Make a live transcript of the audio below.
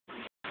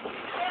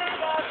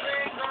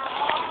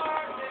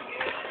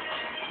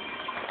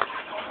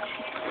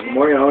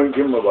Morning, I only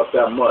give them about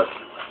that much.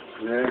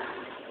 Yeah.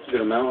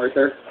 Good amount right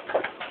there.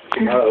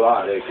 Not a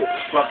lot. They could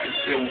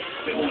fucking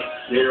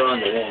later on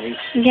they won't eat.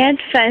 Get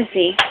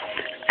fuzzy.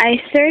 I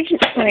Give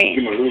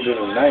them a little bit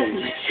of night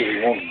so they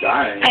won't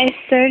die. I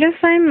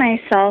certify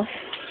myself.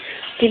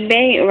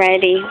 Debate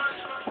ready.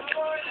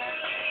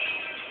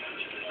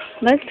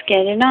 Let's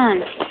get it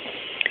on.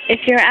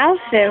 If your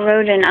outfit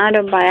wrote an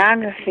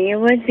autobiography, it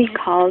would be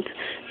called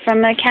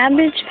From a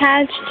Cabbage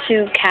Patch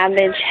to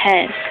Cabbage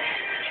Head.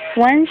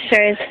 One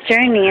shirt's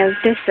journey of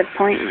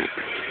disappointment.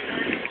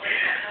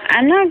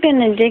 I'm not going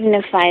to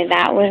dignify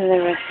that with a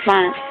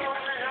response.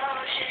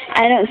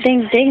 I don't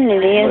think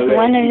dignity is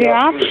one of your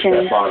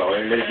options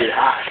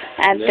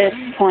at this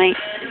point.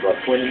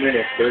 Where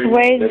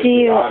do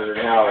you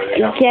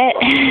get...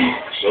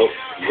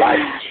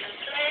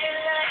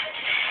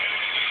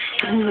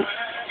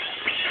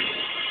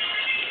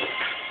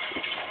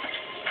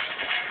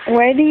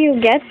 Where do you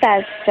get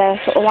that stuff?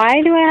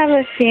 Why do I have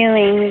a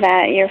feeling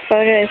that your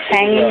photo is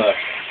hanging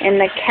in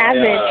the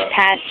Cabbage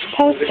Patch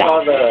post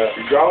office?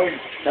 Drawing?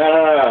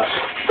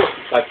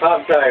 My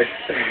pop tart.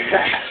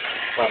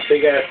 My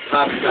big ass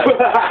pop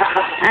tart.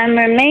 I'm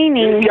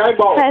remaining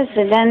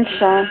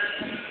presidential.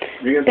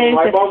 There's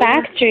a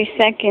factory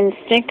second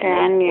sticker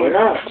on your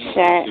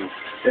shirt.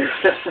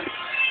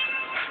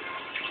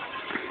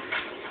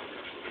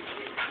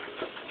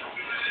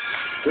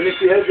 When you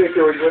see head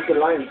picture, where you went to the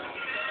line?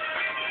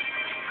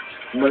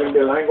 Might be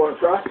a line going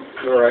across?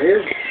 Or right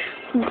here?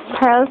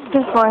 Pearls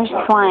before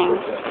swine.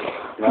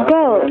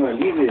 Go.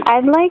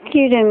 I'd like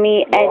you to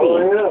meet Eddie.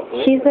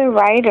 He's a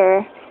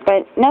writer,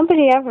 but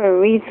nobody ever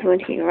reads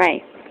what he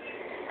writes.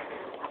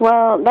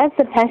 Well, that's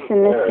a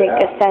pessimistic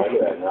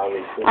assessment.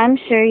 I'm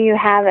sure you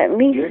have at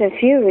least a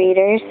few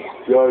readers.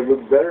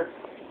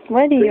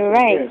 What do you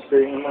write?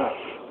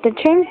 The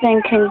terms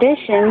and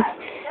conditions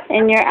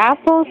in your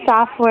Apple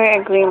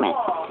software agreement.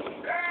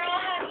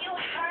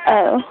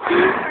 Oh.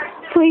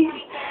 Please,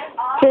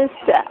 just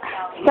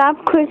stop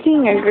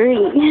clicking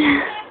agree.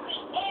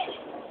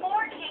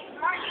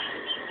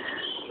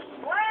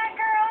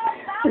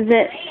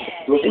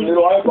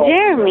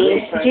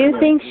 Jeremy, do you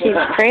think she's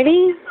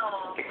pretty?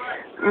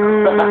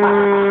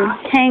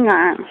 Hang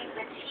on.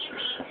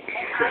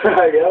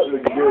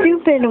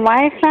 Stupid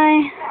Wi-Fi.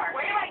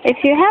 If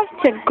you have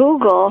to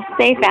Google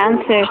safe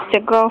answers to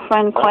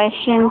girlfriend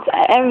questions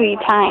every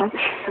time,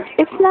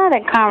 it's not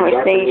a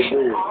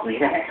conversation.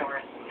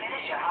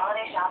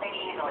 Shopping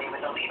easily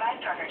with the Levi's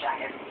trucker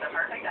jacket, the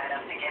perfect item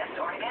to gift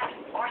or gift,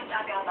 or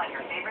stock up on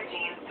your favorite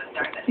jeans to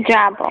start the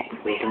Jabble.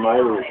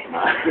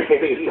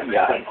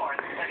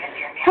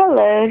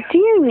 Hello, do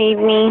you need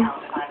me?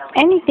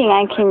 Anything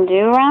I can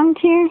do around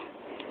here?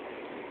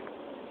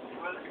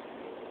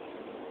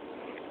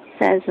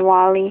 Says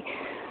Wally.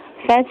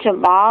 Fetch a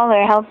ball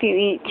or help you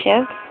eat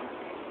chips?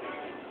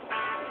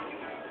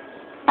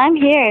 I'm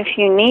here if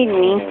you need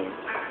me.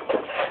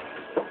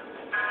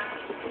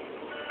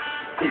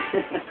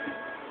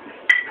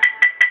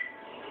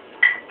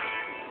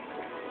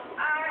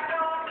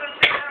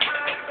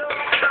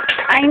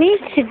 I need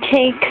to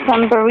take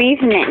some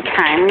bereavement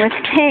time with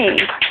Kay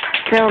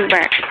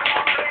Gilbert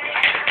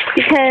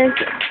because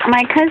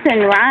my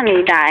cousin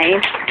Ronnie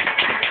died.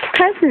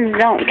 Cousins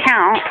don't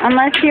count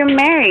unless you're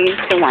married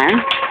to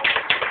one.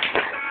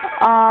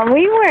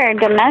 We were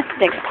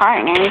domestic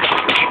partners.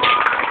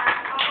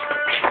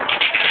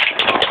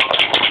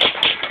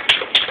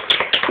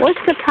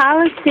 What's the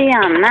policy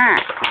on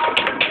that?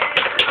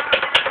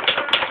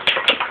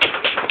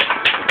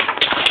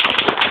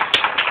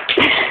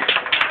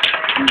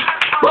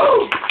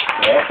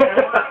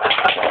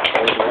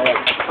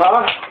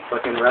 Huh?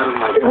 Fucking rattled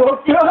my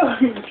Woke you up?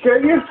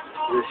 Scared you?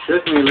 You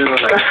shook me a little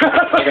like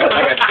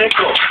a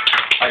tickle.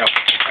 Like a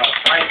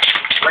Frank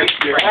break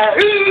your ass.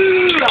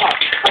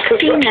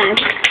 Peanut.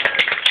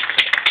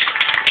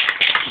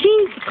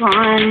 She's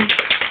gone.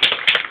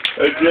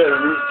 That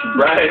little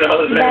red-haired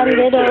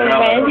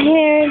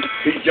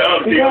girl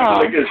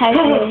has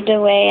moved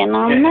away, and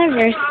I'll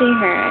never see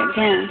her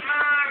again.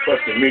 How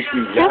can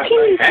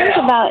you think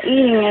about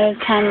eating at a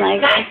time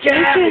like this?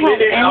 Don't you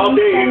have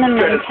any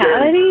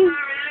sentimentality?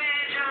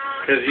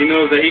 Because he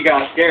knows that he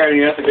got scared and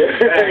he has to get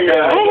back.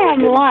 I have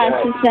lots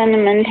of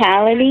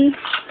sentimentality.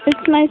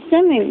 It's my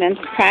stomach that's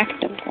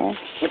practical.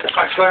 What the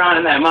fuck's going on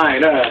in that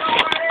mind,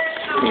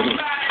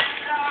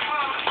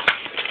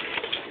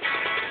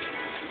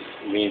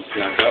 Being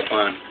snuck up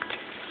on.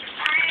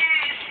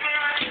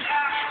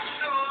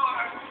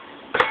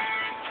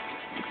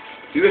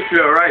 You just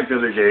feel alright the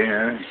other day,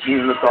 huh?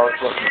 You look all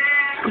fucking...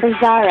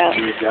 Bizarro.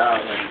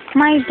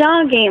 My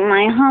dog ate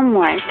my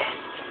homework.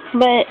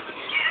 But,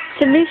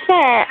 to be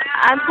fair,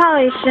 I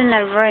probably shouldn't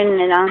have written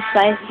it on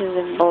slices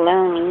of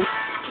bologna.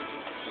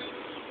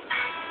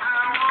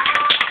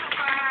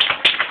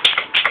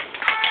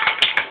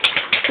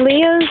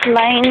 Leo's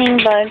lightning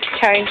bug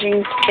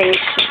charging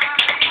station.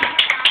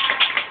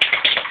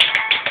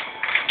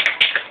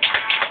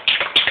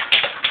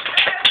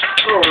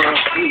 Oh,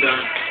 I'm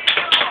done.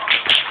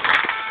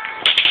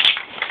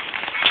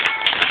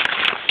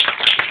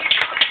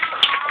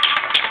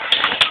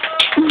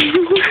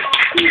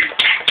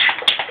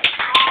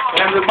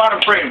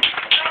 bottom frame.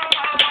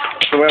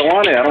 That's the way I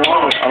want it. I don't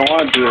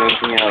want to do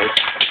anything else.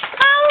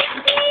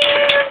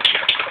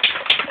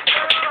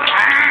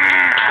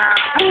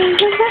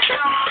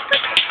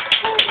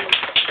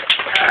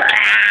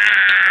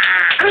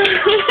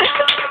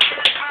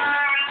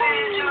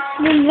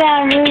 Good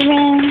job,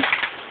 Ruben.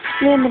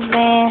 You're the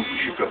best.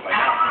 You go by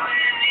now.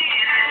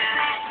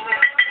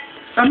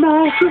 I'm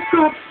all shook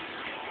up.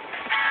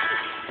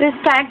 This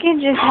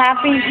package is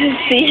happy to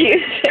see you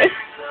too.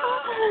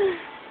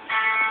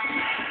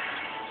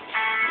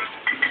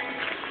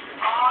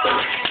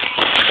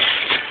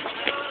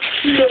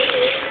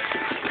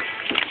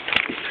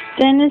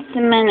 Dennis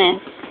the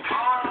Menace.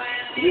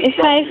 If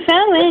I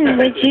fell in,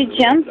 would you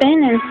jump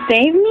in and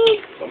save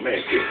me?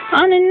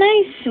 On a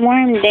nice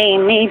warm day,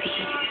 maybe.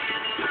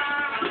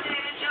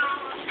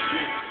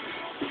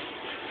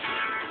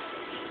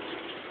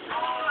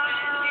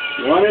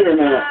 You want it or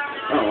not?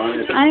 I don't want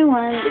it. I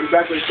want. Put it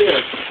back right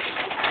there.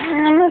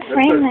 I'm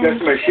afraid That's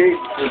now. my shape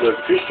for the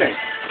fish tank.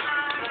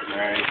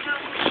 Alright.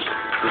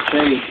 The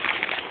thing.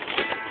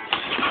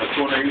 That's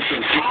what I used for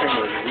the fish tank.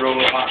 It was real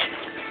hot.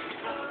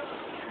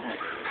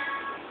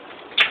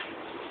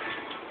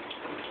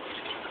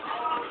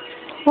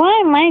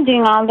 Why am I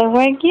doing all the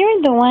work? You're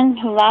the one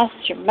who lost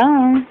your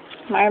bone,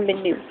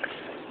 Marmaduke.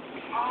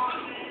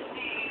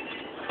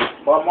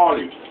 Bob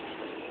Marley.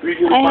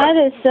 I had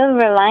a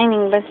silver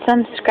lining, but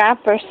some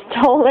scrapper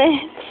stole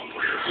it.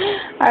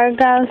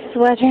 Argyle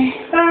sweater.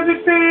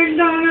 Everything's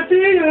gonna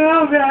be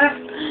alright.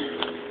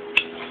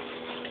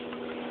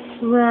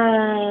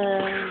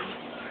 Whoa.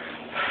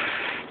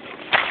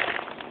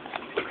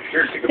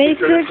 Here, take a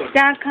picture of this one.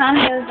 Facebook.com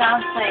goes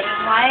outside.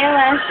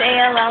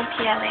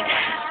 YLSALLPLA.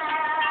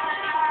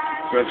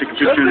 You want to take a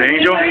picture of the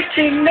angel?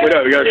 Wait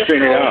up, we gotta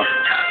straighten it out.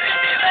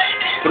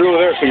 Put it over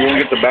there so you won't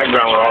get the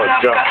background with all the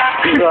stuff.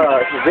 He's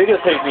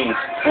videotaping.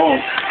 Oh,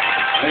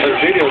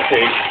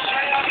 videotape.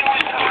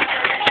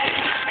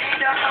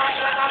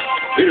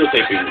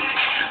 Videotaping.